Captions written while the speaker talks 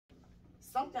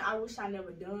something I wish I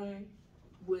never done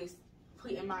was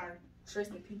putting my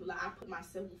trust in people. Like, I put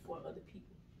myself before other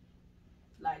people.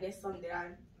 Like, that's something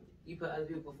that You put other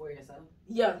people before yourself?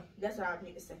 Yeah, that's what I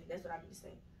meant to say. That's what I meant to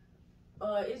say.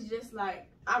 It's just like,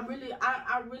 I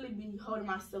really be holding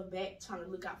myself back trying to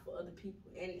look out for other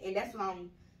people. And that's what I'm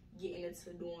getting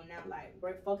into doing now. Like,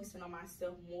 we're focusing on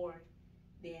myself more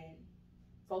than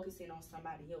focusing on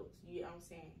somebody else. You know what I'm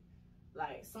saying?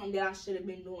 Like, something that I should have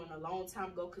been doing a long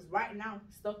time ago. Because right now,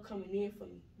 stuff coming in for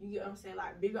me. You get what I'm saying?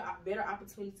 Like, better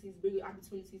opportunities, bigger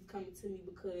opportunities coming to me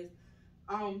because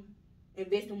I'm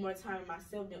investing more time in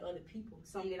myself than other people.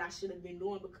 Something that I should have been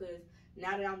doing because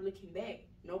now that I'm looking back,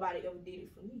 nobody ever did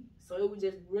it for me. So it was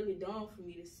just really dumb for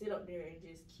me to sit up there and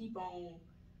just keep on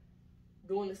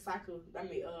doing the cycle. I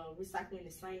mean, recycling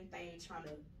the same thing, trying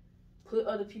to put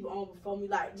other people on before me.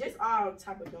 Like, just all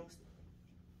type of dumb stuff.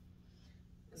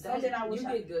 Something I wish you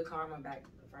get good karma back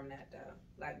from that though.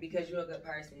 Like, because you're a good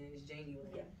person and it's genuine.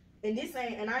 Yeah. And this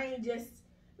ain't, and I ain't just,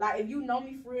 like, if you know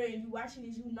me for real and you watching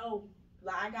this, you know,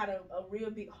 like, I got a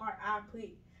real big heart.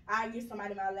 I give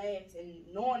somebody my last and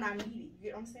knowing I need it. You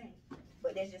get what I'm saying?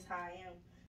 But that's just how I am.